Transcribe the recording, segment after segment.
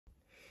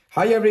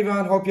Hi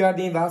everyone, hope you are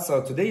doing well.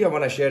 So today I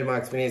want to share my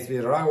experience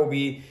with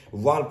Ryobi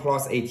ONE+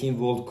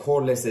 18V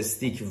Cordless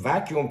Stick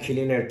Vacuum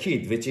Cleaner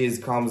Kit, which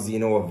comes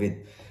with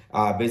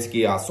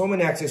basically so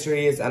many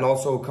accessories, and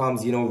also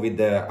comes with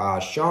the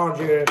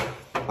charger,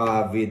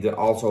 with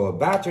also a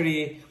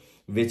battery,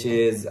 which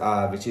is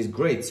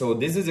great. So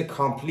this is a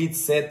complete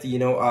set,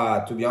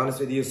 to be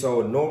honest with you.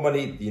 So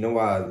normally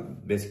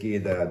basically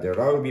the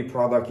Ryobi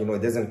product,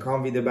 it doesn't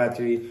come with the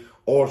battery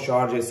or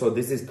charger. So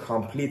this is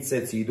complete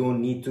set, so you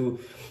don't need to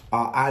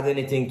add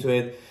anything to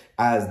it,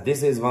 as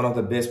this is one of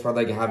the best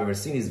products I have ever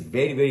seen. It's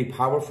very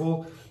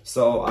powerful.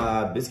 So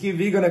basically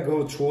we're gonna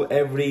go through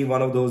every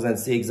one of those and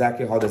see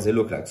exactly how does it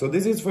look like. So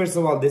this is, first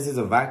of all, this is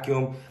a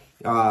vacuum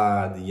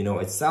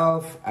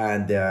itself,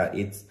 and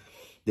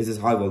this is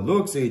how it will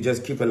look. So you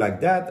just keep it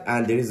like that,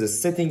 and there is a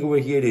setting over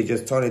here. You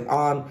just turn it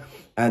on,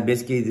 and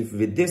basically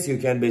with this you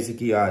can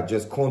basically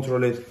just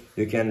control it.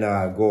 You can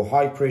go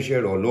high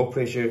pressure or low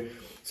pressure.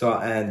 So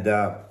and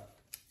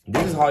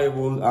this is how it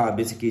will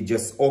basically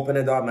just open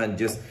it up, and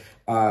just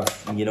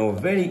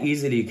very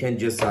easily you can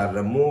just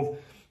remove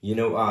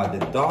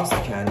the dust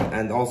can,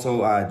 and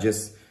also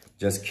just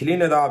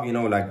clean it up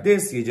like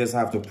this. You just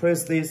have to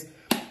press this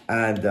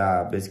and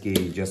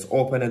basically just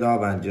open it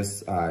up and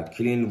just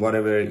clean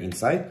whatever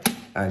inside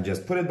and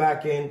just put it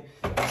back in.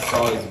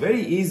 So it's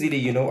very easily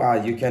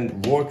you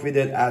can work with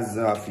it as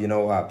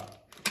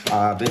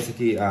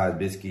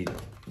basically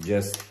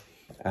just,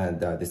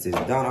 and this is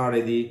done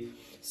already.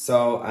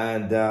 So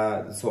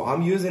so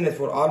I'm using it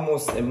for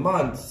almost a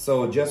month.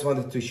 So just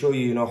wanted to show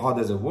you how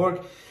does it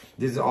work.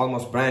 This is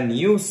almost brand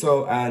new.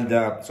 So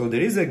so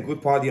there is a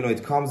good part,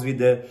 it comes with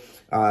the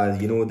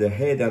the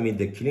head,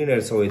 the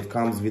cleaner. So it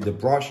comes with the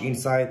brush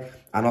inside,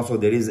 and also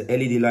there is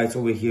LED lights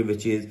over here,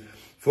 which is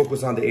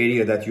focus on the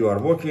area that you are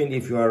working.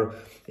 If you are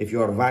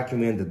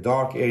vacuuming the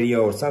dark area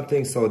or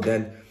something, so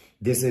then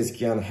this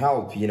can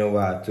help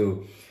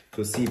to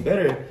see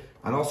better.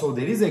 And also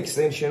there is an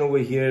extension over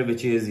here,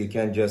 which is you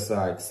can just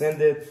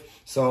extend it.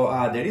 So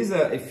there is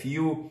a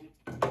few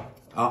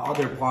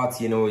other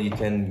parts, you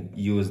can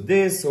use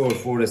this or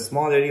for a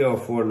small area or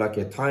for like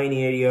a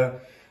tiny area,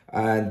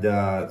 and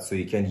so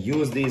you can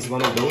use this,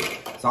 one of those.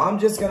 So I'm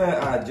just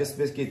gonna just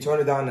basically turn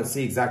it on and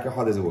see exactly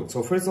how does it work.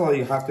 So first of all,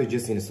 you have to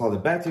just install the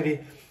battery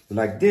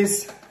like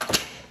this,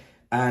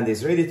 and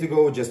it's ready to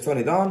go. Just turn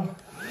it on.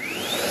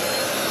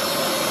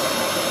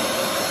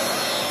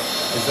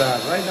 It's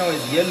right now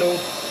it's yellow.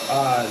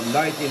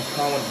 Light is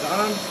turned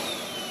on.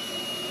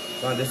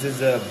 So this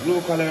is a blue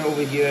color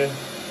over here.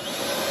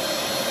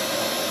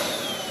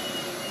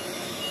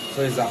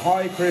 So it's a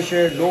high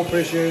pressure, low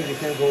pressure. You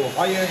can go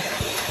higher.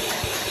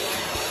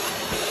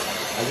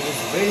 I think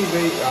it's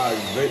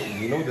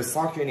very the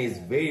suction is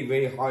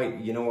very high.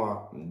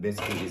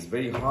 Basically it's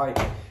very high.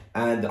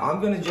 And I'm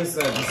gonna just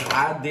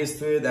add this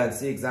to it and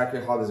see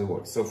exactly how does it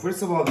work. So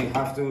first of all, you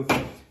have to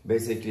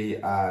basically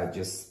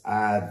just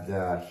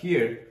add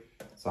here.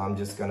 So I'm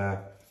just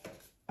gonna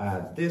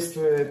add this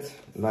to it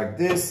like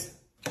this.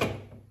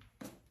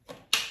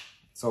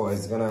 So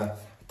it's gonna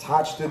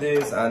attach to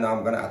this, and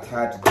I'm gonna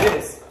attach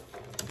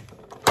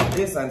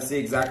this and see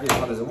exactly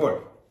how does it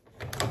work.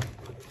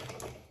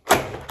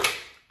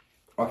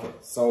 Okay,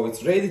 so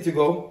it's ready to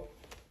go.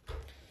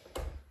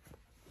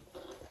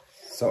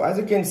 So as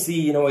you can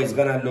see, it's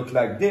gonna look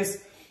like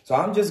this. So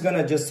I'm just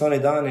gonna turn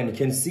it on, and you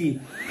can see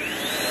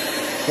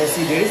there is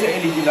an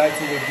LED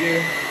light over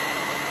here.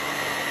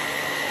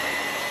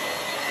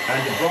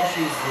 And the brush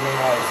is,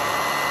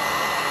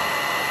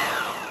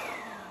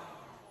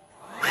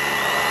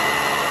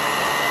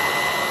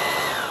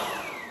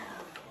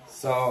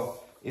 so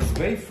it's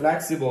very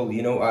flexible.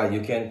 You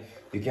can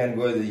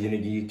go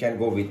you can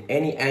go with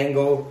any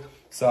angle.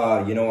 So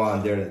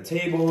under the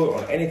table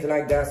or anything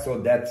like that. So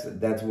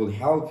that will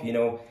help.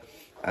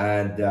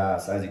 And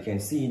so as you can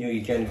see,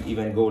 you can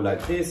even go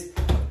like this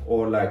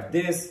or like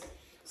this.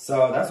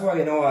 So that's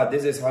why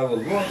this is how it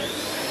will work.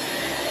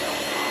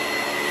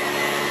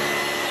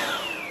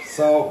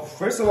 So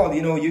first of all,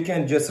 you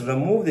can just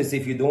remove this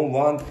if you don't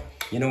want,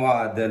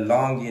 the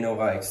long,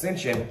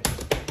 extension.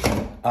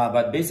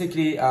 But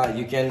basically,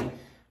 you can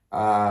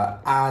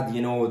add,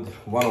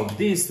 one of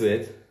these to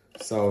it.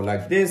 So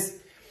like this,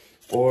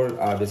 or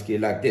basically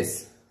like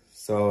this.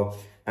 So,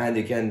 and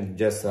you can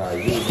just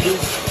use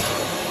this,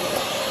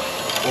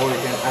 or you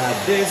can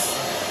add this,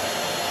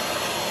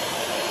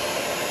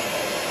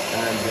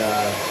 and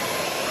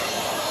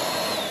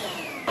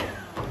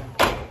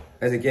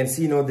as you can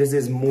see, this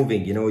is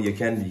moving. You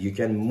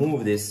can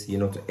move this,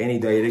 to any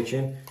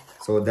direction.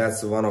 So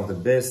that's one of the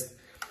best,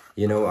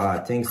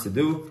 things to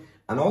do.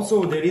 And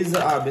also there is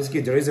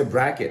basically there is a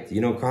bracket,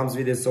 comes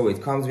with it. So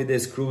it comes with the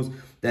screws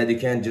that you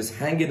can just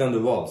hang it on the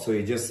wall. So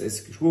you just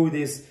screw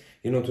this,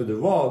 to the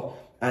wall,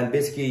 and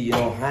basically,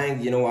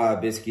 hang,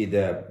 basically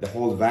the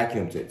whole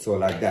vacuum to it. So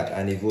like that,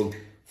 and it will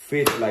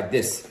fit like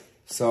this.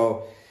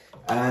 So,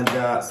 and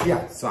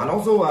yeah. So, and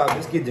also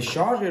basically the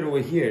charger over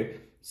here.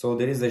 So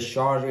there is a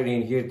charger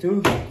in here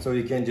too. So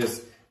you can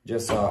just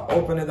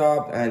open it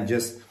up and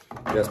just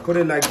put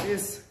it like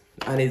this,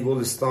 and it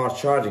will start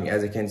charging.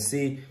 As you can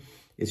see,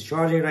 It's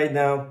charging right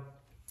now.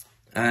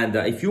 And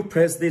if you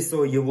press this,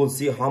 so you will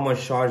see how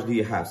much charge do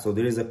you have. So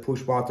there is a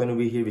push button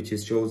over here which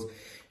shows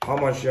how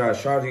much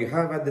charge you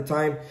have at the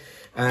time.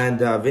 And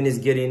when it's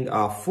getting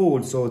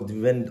full, so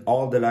when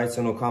all the lights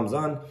comes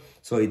on,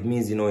 so it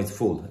means it's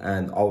full.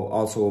 And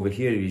also over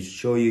here we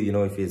show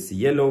you if it's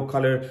yellow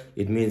color,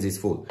 it means it's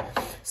full.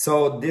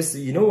 So this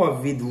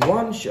with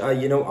one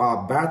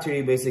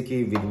battery,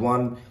 basically with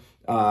one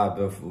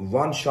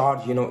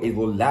charge, it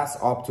will last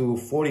up to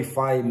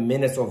 45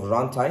 minutes of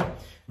runtime,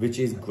 which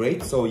is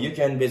great. So you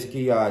can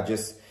basically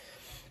just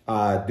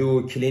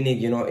do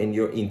cleaning in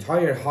your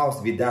entire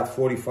house with that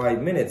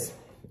 45 minutes.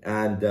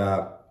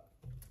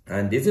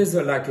 And this is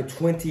like a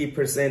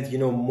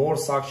 20% more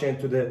suction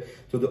to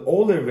the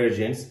older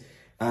versions.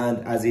 And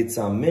as it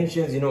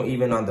mentions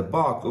even on the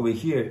box over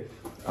here,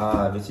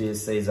 which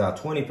says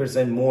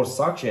 20% more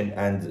suction,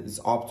 and it's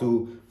up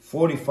to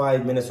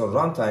 45 minutes of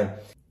runtime.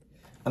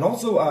 And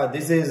also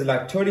this is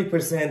like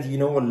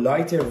 30%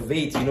 lighter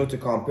weight to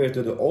compare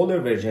to the older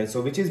version,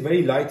 so which is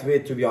very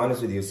lightweight, to be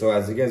honest with you. So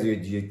as again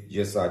you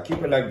just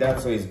keep it like that,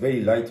 so it's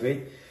very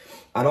lightweight.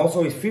 And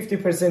also it's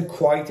 50%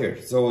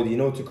 quieter, so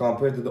to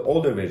compare to the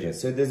older version.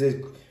 So this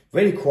is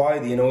very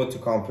quiet to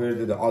compare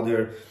to the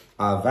other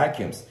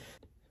vacuums.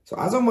 So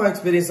as of my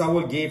experience, I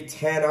will give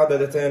 10 out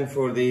of 10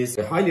 for this.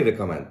 I highly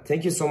recommend.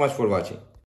 Thank you so much for watching.